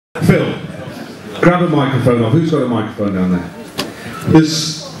Phil, grab a microphone off. Who's got a microphone down there?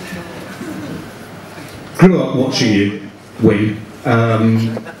 Grew up watching you win.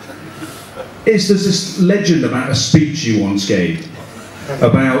 There's this legend about a speech you once gave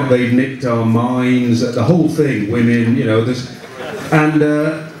about they've nicked our minds, the whole thing, women, you know, and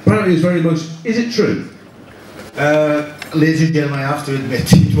apparently it's very much, is it true? Ladies and gentlemen, I have to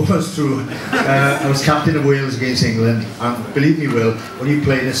admit it was true. I was captain of Wales against England, and believe me, Will, when you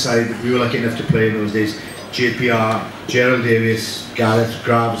play this side, we were lucky enough to play in those days. JPR, Gerald Davies, Gareth,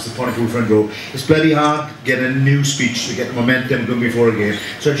 Graves, the Pontypool front row. It's bloody hard getting a new speech to get the momentum going before a game.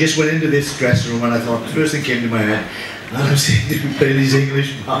 So I just went into this dressing room and I thought, the first thing came to my head, and I was saying, we play these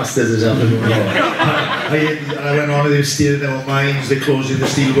English bastards this afternoon. I went on, they were stealing our minds, they're closing the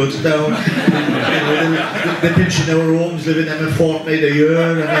steelworks down, they're pinching our homes, living them a fortnight a year,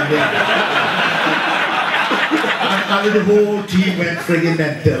 and the whole team went friggin'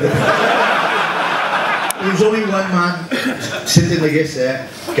 mental. There was only one man sitting like this there,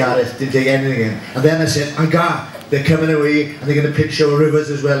 Gareth, didn't take anything in. And then I said, and Gar, they're coming away and they're going to pitch our rivers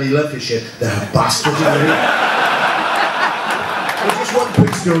as well. He loved his shit. They're bastards. There's just one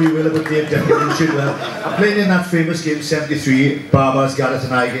quick story, Will, about Dave Duckham. I'm playing in that famous game, 73, Barbars, Gareth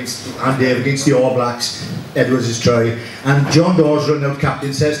and I and Dave against the All Blacks. Edwards' try. And John Dawes, running out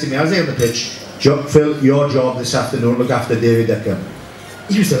captain, says to me, as I on the pitch, Phil, your job this afternoon, look after David Duckham.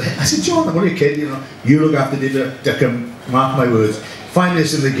 He was like, I said, John, I'm only a kid, you know. You look after David Duckham, mark my words. 5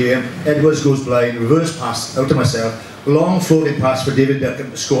 minutes in the game, Edwards goes blind, reverse pass out to myself, long floating pass for David Duckham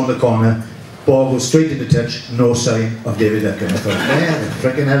to score in the corner. Ball goes straight into touch, no sign of David Duckham. I thought, man, the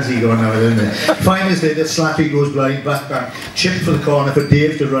frickin' hell's he going now, isn't it? 5 minutes later, Slappy goes blind, back, chip for the corner for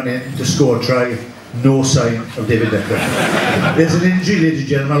Dave to run in to score a try. No sign of David Duckham. There's an injury, ladies and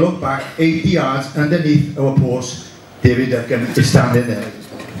gentlemen. I look back, 80 yards underneath our post. David Duckham is standing there.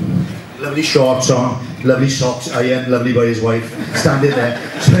 Lovely shorts on, lovely socks ironed, lovely by his wife, standing there.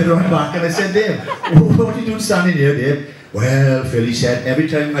 So I run back and I said, Dave, what are you doing standing here, Dave? Well, Phil, he said, every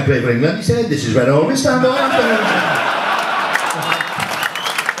time I play for England, he said, this is where I always stand on.